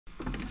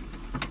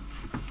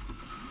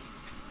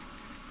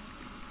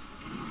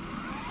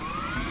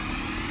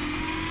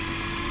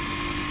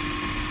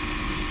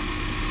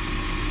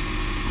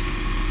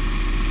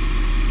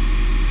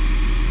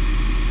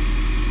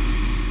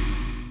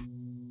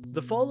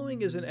The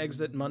following is an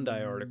Exit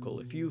Mundi article.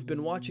 If you've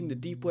been watching the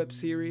Deep Web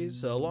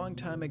series, a long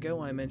time ago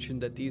I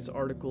mentioned that these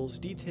articles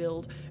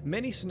detailed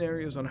many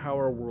scenarios on how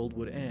our world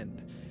would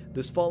end.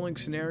 This following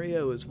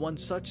scenario is one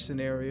such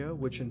scenario,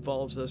 which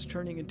involves us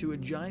turning into a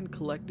giant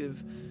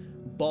collective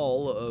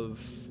ball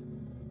of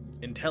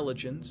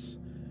intelligence,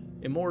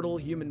 immortal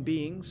human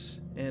beings,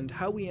 and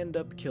how we end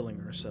up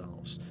killing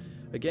ourselves.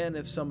 Again,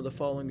 if some of the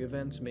following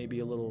events may be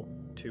a little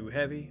too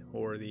heavy,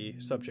 or the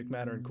subject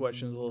matter in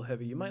question is a little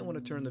heavy, you might want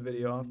to turn the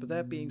video off. But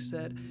that being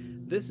said,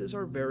 this is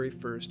our very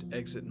first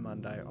Exit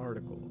Mundi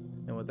article.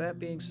 And with that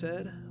being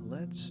said,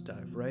 let's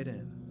dive right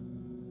in.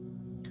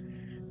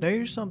 Now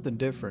here's something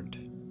different.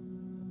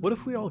 What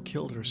if we all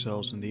killed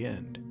ourselves in the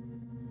end?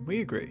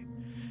 We agree.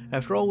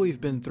 After all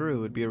we've been through,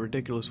 it would be a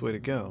ridiculous way to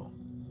go.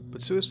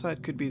 But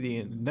suicide could be the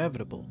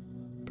inevitable,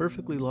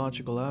 perfectly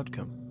logical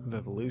outcome of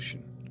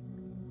evolution.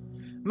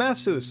 Mass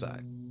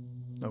suicide.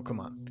 Oh, come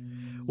on.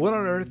 What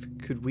on earth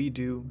could we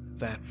do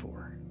that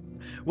for?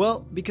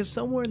 Well, because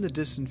somewhere in the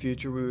distant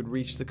future we would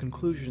reach the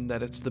conclusion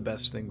that it's the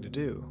best thing to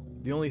do,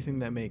 the only thing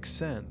that makes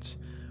sense.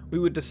 We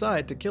would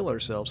decide to kill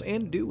ourselves,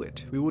 and do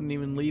it. We wouldn't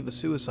even leave a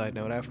suicide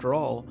note. After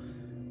all,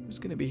 who's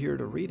going to be here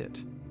to read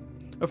it?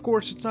 Of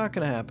course, it's not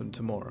going to happen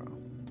tomorrow.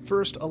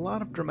 First, a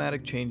lot of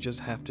dramatic changes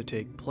have to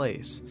take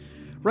place.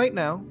 Right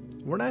now,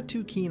 we're not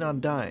too keen on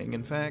dying.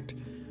 In fact,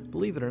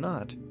 believe it or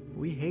not,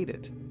 we hate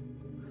it.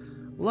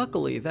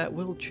 Luckily, that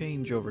will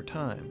change over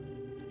time.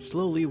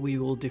 Slowly we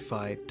will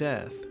defy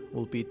death,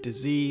 we'll beat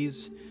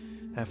disease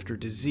after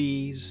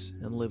disease,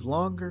 and live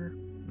longer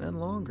and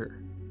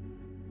longer.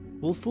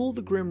 We'll fool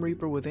the Grim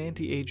Reaper with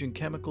anti-aging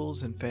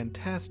chemicals and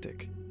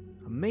fantastic,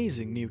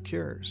 amazing new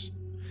cures.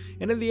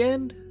 And in the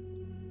end,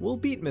 we'll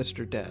beat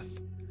Mr. Death.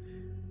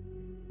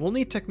 We'll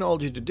need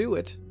technology to do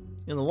it.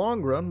 In the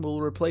long run, we'll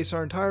replace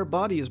our entire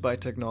bodies by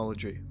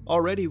technology.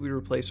 Already we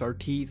replace our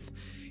teeth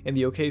and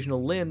the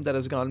occasional limb that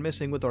has gone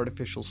missing with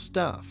artificial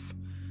stuff.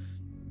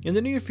 In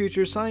the near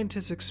future,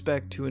 scientists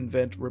expect to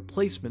invent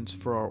replacements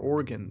for our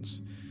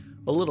organs.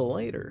 A little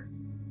later,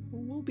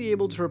 we'll be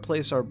able to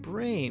replace our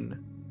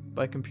brain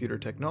by computer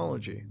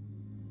technology.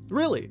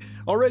 Really,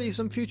 already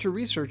some future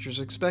researchers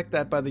expect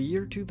that by the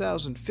year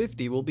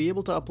 2050, we'll be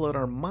able to upload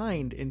our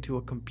mind into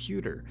a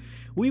computer.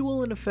 We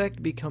will in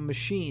effect become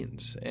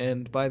machines,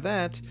 and by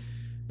that,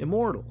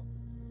 immortal.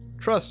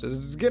 Trust us,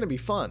 it's gonna be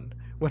fun.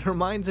 When our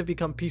minds have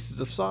become pieces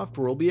of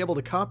software, we'll be able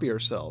to copy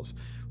ourselves.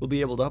 We'll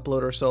be able to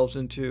upload ourselves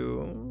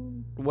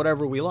into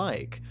whatever we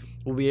like.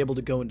 We'll be able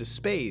to go into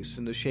space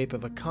in the shape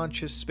of a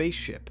conscious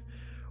spaceship,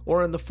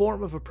 or in the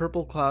form of a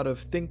purple cloud of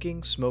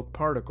thinking smoke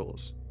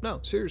particles. No,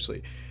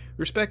 seriously.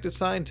 Respected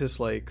scientists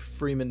like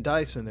Freeman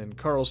Dyson and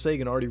Carl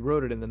Sagan already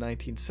wrote it in the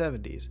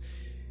 1970s.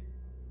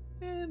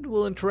 And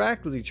we'll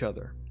interact with each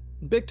other.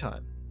 Big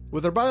time.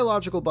 With our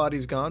biological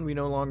bodies gone, we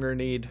no longer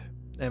need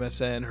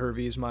MSN,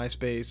 Hervey's,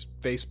 MySpace,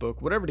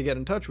 Facebook, whatever to get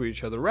in touch with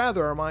each other.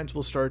 Rather, our minds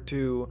will start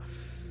to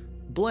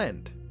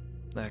blend,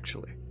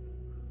 actually.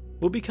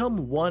 We'll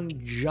become one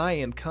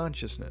giant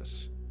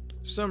consciousness.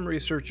 Some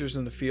researchers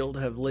in the field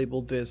have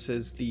labeled this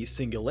as the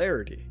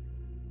singularity.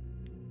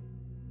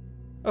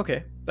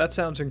 Okay, that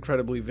sounds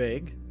incredibly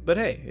vague, but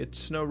hey,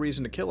 it's no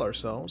reason to kill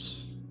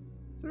ourselves.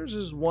 There's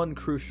just one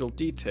crucial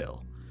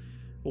detail.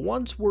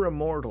 Once we're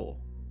immortal,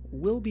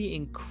 we'll be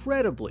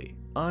incredibly,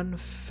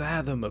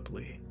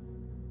 unfathomably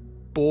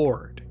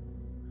bored.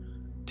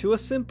 To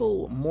us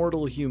simple,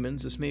 mortal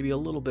humans, this may be a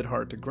little bit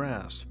hard to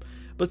grasp,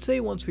 but say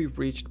once we've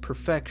reached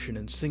perfection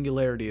and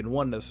singularity and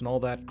oneness and all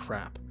that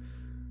crap,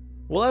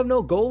 we'll have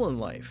no goal in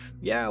life.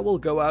 Yeah, we'll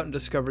go out and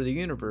discover the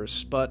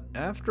universe, but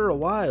after a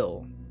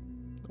while,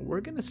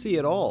 we're gonna see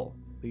it all.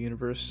 The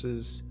universe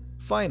is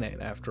finite,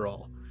 after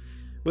all.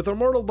 With our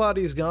mortal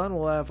bodies gone,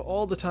 we'll have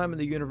all the time in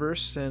the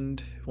universe,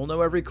 and we'll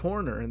know every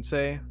corner and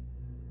say,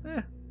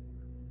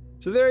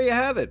 So there you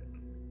have it.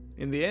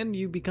 In the end,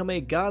 you become a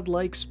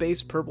godlike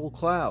space purple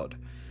cloud,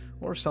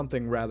 or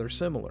something rather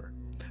similar,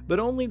 but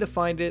only to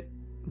find it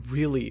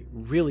really,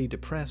 really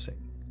depressing.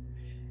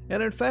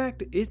 And in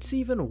fact, it's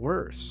even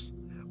worse.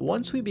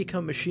 Once we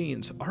become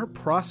machines, our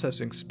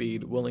processing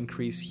speed will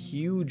increase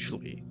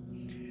hugely.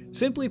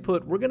 Simply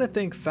put, we're going to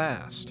think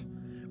fast.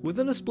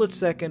 Within a split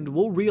second,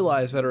 we'll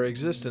realize that our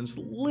existence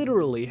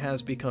literally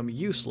has become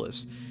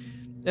useless,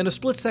 and a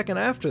split second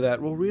after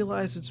that, we'll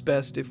realize it's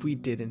best if we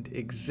didn't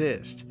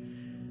exist.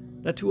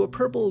 Now, to a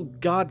purple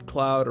god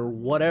cloud or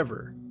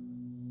whatever,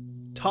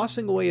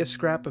 tossing away a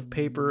scrap of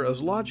paper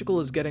as logical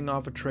as getting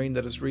off a train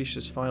that has reached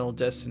its final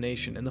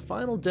destination, and the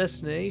final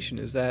destination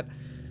is that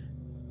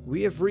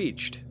we have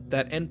reached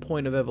that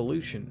endpoint of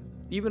evolution.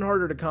 Even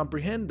harder to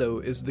comprehend, though,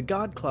 is the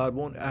god cloud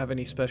won't have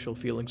any special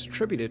feelings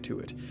attributed to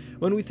it.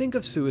 When we think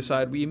of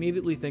suicide, we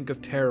immediately think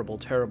of terrible,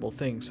 terrible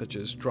things, such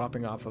as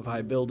dropping off of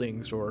high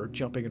buildings, or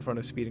jumping in front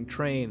of speeding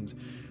trains,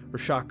 or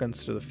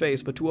shotguns to the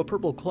face, but to a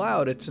purple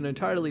cloud, it's an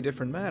entirely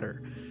different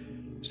matter.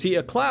 See,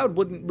 a cloud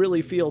wouldn't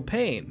really feel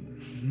pain.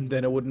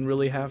 Then it wouldn't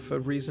really have a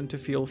reason to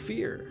feel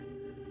fear.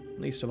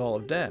 Least of all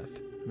of death.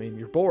 I mean,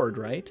 you're bored,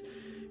 right?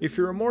 If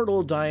you're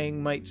immortal,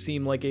 dying might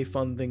seem like a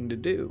fun thing to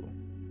do.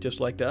 Just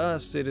like to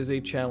us, it is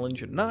a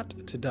challenge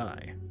not to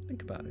die.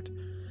 Think about it.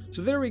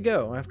 So there we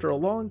go. After a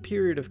long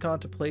period of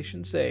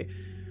contemplation, say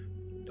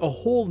a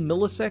whole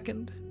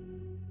millisecond,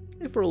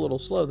 if we're a little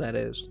slow that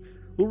is,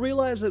 we'll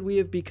realize that we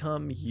have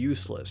become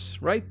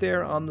useless. Right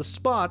there on the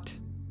spot,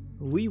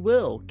 we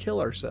will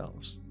kill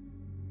ourselves.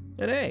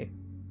 And hey,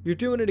 you're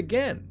doing it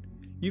again.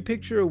 You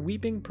picture a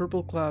weeping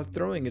purple cloud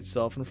throwing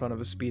itself in front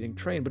of a speeding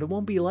train, but it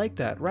won't be like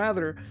that.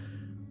 Rather,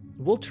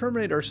 we'll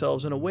terminate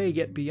ourselves in a way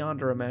yet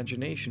beyond our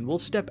imagination. We'll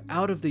step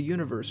out of the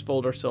universe,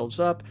 fold ourselves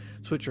up,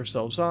 switch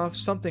ourselves off,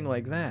 something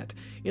like that.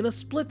 In a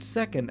split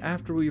second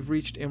after we've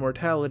reached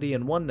immortality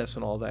and oneness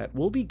and all that,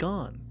 we'll be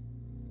gone.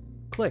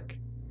 Click.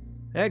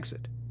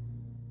 Exit.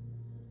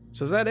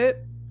 So is that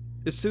it?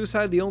 Is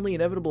suicide the only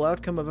inevitable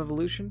outcome of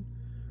evolution?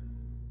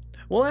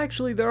 Well,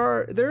 actually,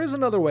 there is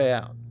another way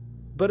out.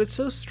 But it's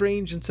so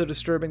strange and so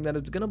disturbing that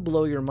it's going to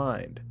blow your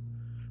mind.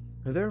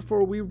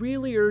 Therefore, we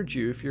really urge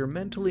you, if you're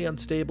mentally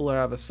unstable or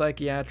have a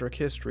psychiatric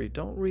history,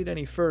 don't read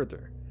any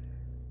further.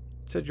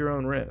 It's at your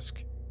own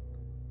risk.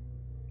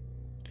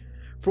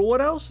 For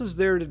what else is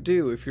there to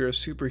do if you're a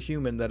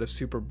superhuman that is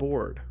super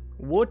bored?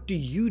 What do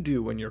you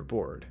do when you're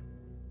bored?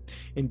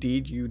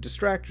 Indeed, you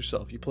distract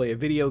yourself. You play a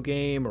video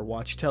game, or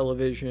watch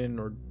television,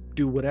 or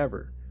do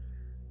whatever.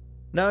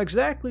 Now,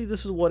 exactly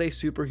this is what a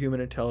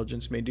superhuman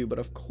intelligence may do, but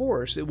of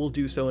course it will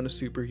do so in a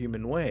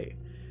superhuman way.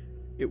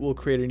 It will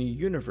create a new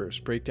universe,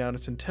 break down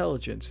its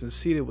intelligence, and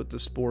seed it with the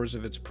spores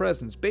of its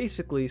presence.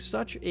 Basically,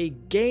 such a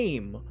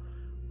game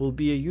will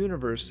be a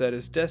universe that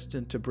is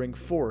destined to bring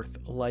forth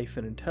life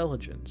and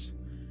intelligence.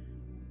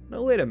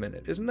 Now, wait a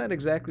minute, isn't that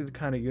exactly the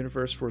kind of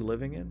universe we're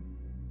living in?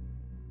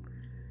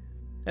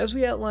 As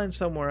we outlined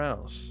somewhere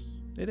else,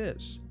 it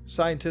is.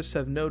 Scientists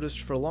have noticed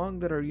for long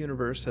that our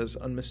universe has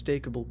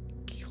unmistakable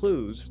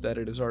clues that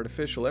it is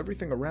artificial.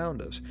 Everything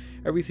around us,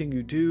 everything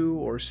you do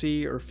or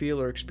see or feel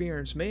or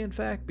experience may in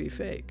fact be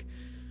fake.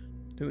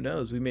 Who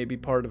knows, we may be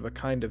part of a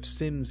kind of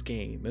Sims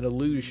game, an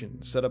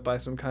illusion set up by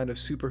some kind of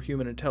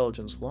superhuman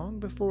intelligence long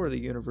before the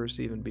universe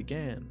even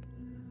began.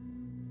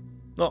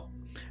 Well,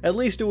 at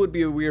least it would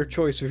be a weird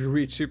choice if we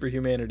reach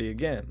superhumanity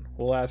again.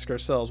 We'll ask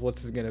ourselves,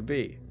 what's it going to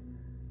be?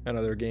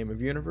 Another game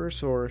of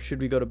universe, or should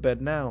we go to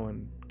bed now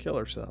and kill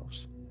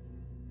ourselves?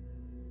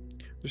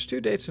 There's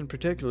two dates in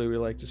particular we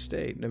like to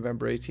state.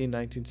 November 18,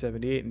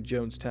 1978 in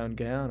Jonestown,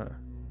 Guyana.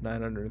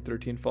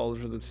 913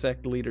 followers of the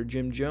sect leader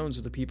Jim Jones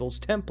of the People's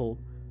Temple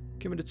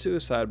committed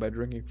suicide by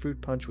drinking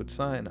fruit punch with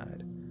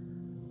cyanide.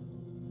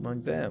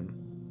 Among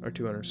them are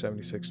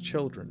 276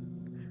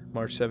 children.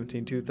 March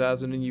 17,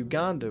 2000 in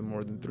Uganda,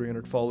 more than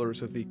 300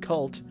 followers of the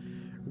cult,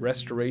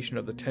 Restoration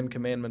of the Ten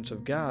Commandments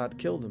of God,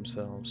 killed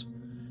themselves.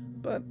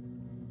 But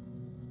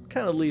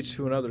kind of leads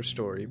to another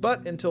story.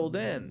 But until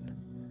then,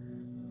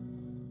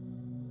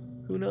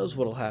 who knows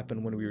what'll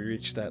happen when we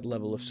reach that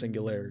level of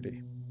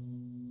singularity?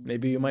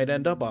 Maybe we might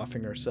end up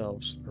offing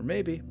ourselves, or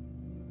maybe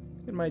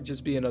it might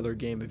just be another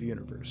game of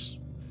universe.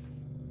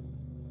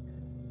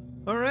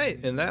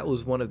 Alright, and that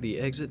was one of the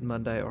Exit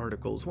Mundi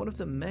articles, one of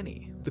the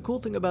many. The cool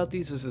thing about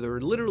these is that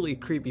they're literally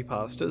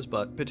creepypastas,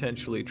 but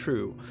potentially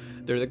true.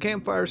 They're the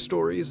campfire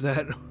stories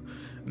that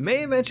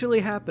may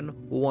eventually happen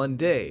one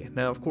day.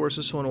 Now, of course,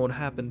 this one won't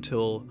happen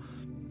till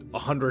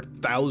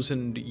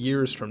 100,000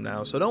 years from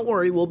now, so don't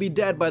worry, we'll be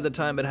dead by the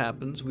time it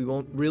happens. We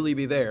won't really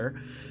be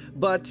there.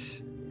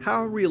 But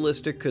how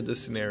realistic could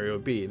this scenario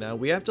be? Now,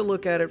 we have to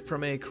look at it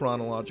from a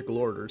chronological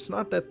order. It's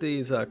not that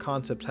these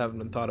concepts haven't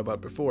been thought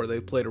about before.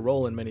 They've played a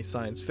role in many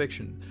science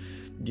fiction,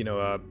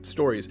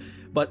 stories.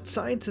 But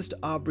scientist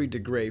Aubrey de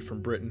Grey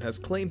from Britain has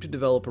claimed to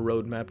develop a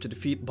roadmap to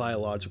defeat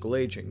biological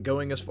aging,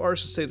 going as far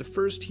as to say the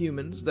first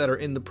humans that are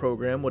in the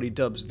program, what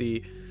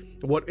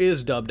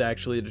is dubbed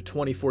actually the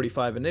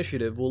 2045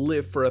 initiative, will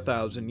live for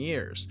 1,000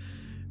 years.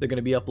 They're going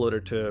to be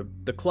uploaded to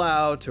the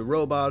cloud, to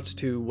robots,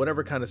 to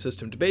whatever kind of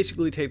system, to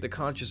basically take the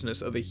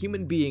consciousness of a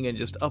human being and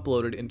just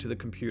upload it into the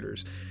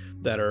computers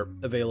that are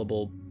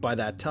available by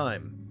that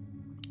time.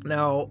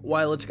 Now,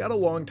 while it's got a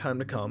long time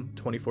to come,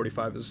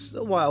 2045 is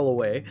a while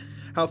away,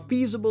 how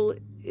feasible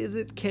is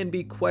it can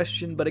be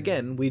questioned, but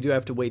again, we do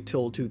have to wait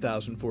till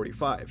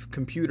 2045.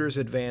 Computers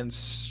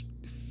advance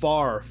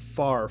far,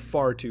 far,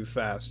 far too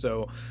fast,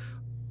 so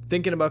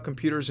thinking about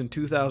computers in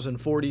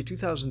 2040,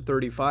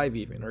 2035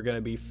 even, are going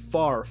to be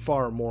far,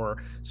 far more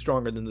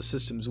stronger than the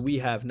systems we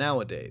have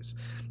nowadays.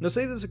 Now,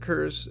 say this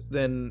occurs,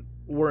 then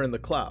we're in the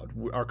cloud.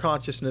 Our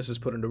consciousness is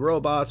put into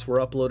robots, we're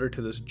uploaded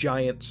to this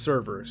giant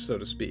server, so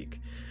to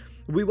speak.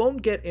 We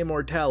won't get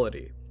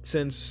immortality,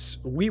 since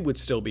we would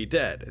still be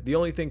dead. The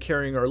only thing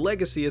carrying our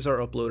legacy is our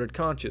uploaded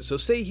conscious. So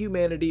say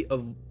humanity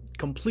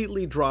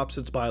completely drops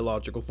its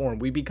biological form.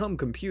 We become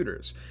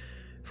computers.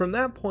 From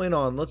that point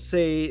on, let's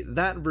say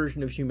that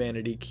version of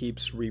humanity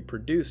keeps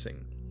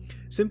reproducing,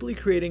 simply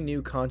creating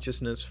new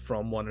consciousness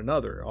from one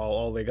another.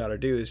 All they gotta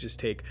do is just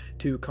take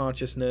two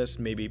consciousness,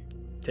 maybe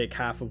take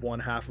half of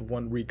one,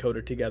 recode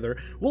it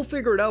together. We'll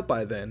figure it out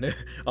by then.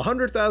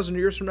 100,000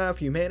 years from now, if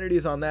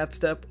humanity's on that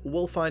step,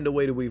 we'll find a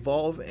way to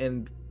evolve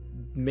and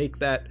make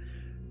that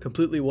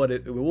completely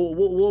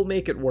we'll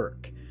make it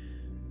work.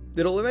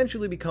 it'll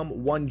eventually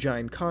become one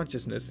giant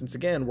consciousness, since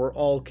again, we're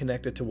all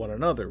connected to one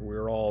another.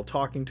 We're all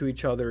talking to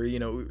each other, you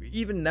know,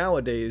 even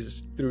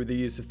nowadays, through the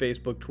use of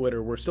Facebook,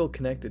 Twitter, we're still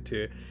connected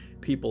to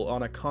people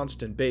on a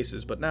constant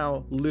basis, but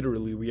now,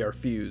 literally, we are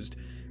fused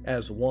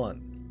as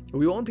one.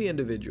 We won't be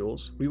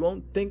individuals, we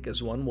won't think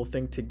as one, we'll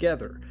think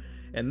together.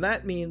 And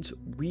that means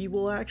we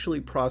will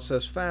actually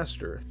process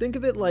faster. Think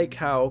of it like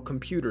how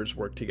computers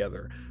work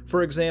together.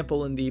 For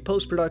example, in the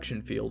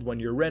post-production field, when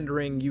you're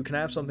rendering, you can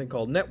have something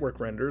called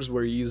network renders,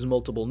 where you use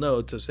multiple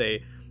nodes of,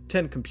 say,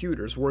 10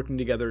 computers working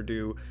together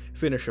to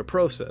finish a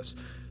process.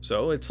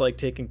 So it's like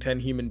taking 10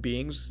 human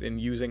beings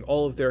and using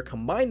all of their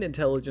combined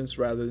intelligence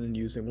rather than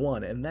using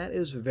one, and that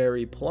is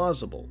very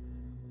plausible.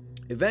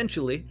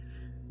 Eventually,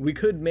 we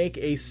could make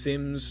a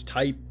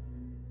Sims-type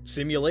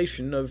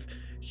simulation of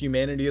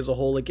humanity as a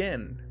whole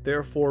again,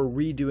 therefore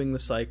redoing the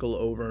cycle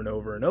over and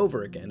over and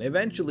over again.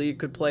 Eventually, it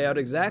could play out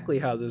exactly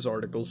how this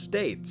article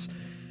states,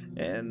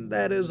 and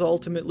that is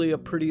ultimately a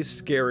pretty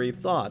scary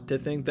thought, to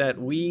think that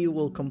we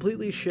will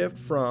completely shift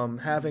from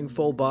having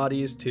full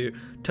bodies to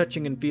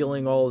touching and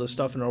feeling all of the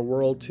stuff in our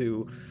world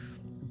to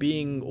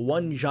being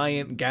one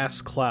giant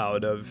gas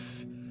cloud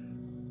of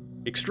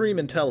extreme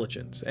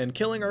intelligence, and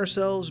killing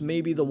ourselves may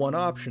be the one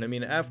option. I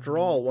mean, after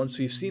all, once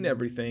we've seen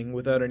everything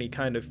without any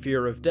kind of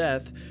fear of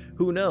death,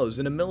 who knows,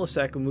 in a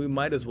millisecond we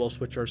might as well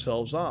switch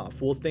ourselves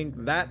off. We'll think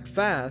that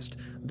fast,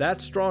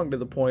 that strong, to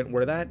the point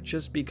where that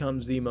just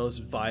becomes the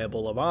most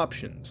viable of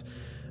options.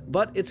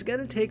 But it's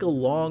gonna take a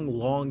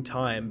long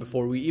time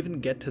before we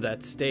even get to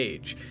that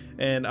stage,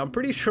 and I'm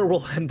pretty sure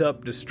we'll end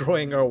up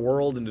destroying our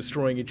world and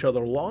destroying each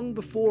other long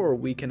before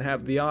we can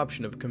have the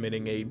option of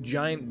committing a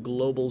giant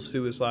global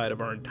suicide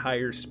of our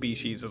entire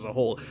species as a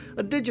whole,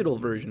 a digital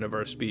version of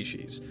our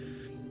species.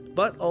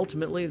 But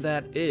ultimately,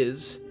 that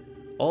is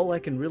all I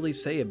can really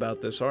say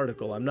about this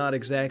article. I'm not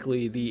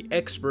exactly the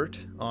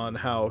expert on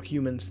how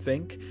humans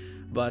think,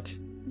 but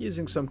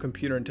using some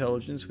computer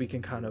intelligence, we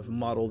can kind of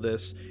model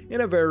this in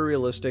a very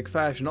realistic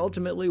fashion.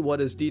 Ultimately, what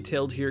is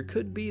detailed here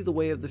could be the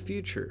way of the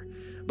future.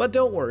 But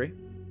don't worry,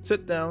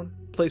 sit down,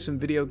 play some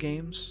video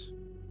games,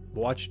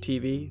 watch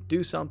TV,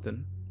 do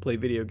something, play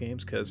video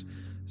games, because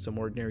Some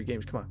Ordinary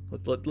Gamers, come on,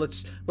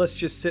 let's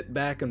just sit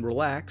back and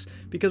relax,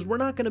 because we're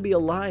not going to be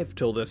alive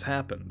till this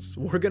happens.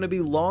 We're going to be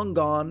long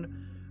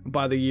gone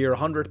by the year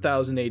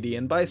 100,000 AD,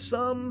 and by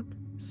some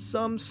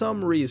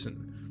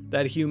reason,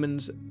 that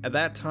humans at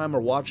that time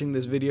are watching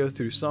this video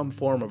through some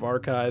form of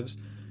archives.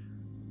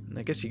 And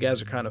I guess you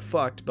guys are kind of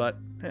fucked, but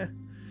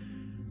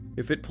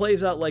if it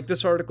plays out like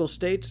this article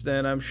states,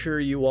 then I'm sure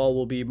you all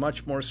will be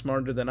much more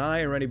smarter than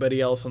I or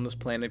anybody else on this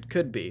planet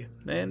could be,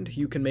 and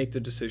you can make the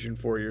decision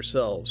for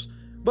yourselves.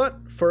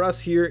 But for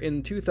us here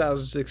in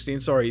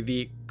 2016, sorry,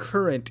 the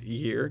current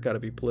year,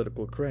 gotta be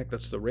political correct,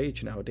 that's the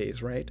rage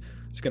nowadays, right?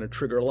 It's gonna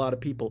trigger a lot of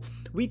people.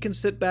 We can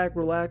sit back,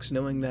 relax,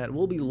 knowing that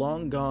we'll be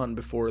long gone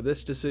before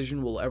this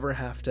decision will ever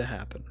have to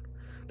happen.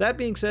 That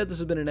being said, this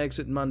has been an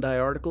Exit Mundi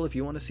article. If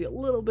you want to see a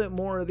little bit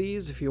more of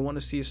these, if you want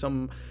to see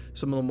some of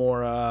the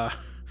more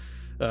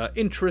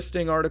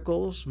interesting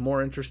articles,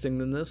 more interesting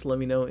than this, let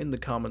me know in the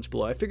comments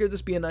below. I figured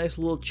this would be a nice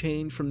little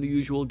change from the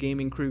usual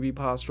gaming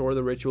creepypasta or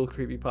the ritual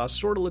creepypasta,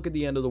 sort of look at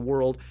the end of the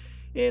world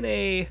in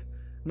a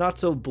not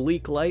so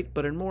bleak light,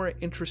 but a more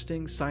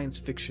interesting science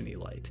fiction-y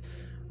light.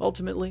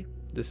 Ultimately,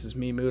 this is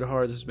me,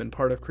 Mudahar. This has been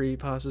part of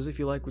Creepypastas. If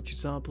you like what you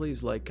saw,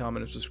 please like,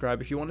 comment, and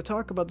subscribe. If you want to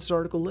talk about this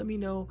article, let me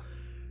know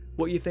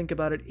what you think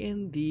about it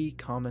in the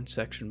comment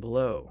section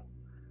below.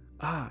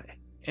 I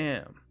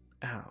am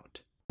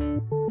out.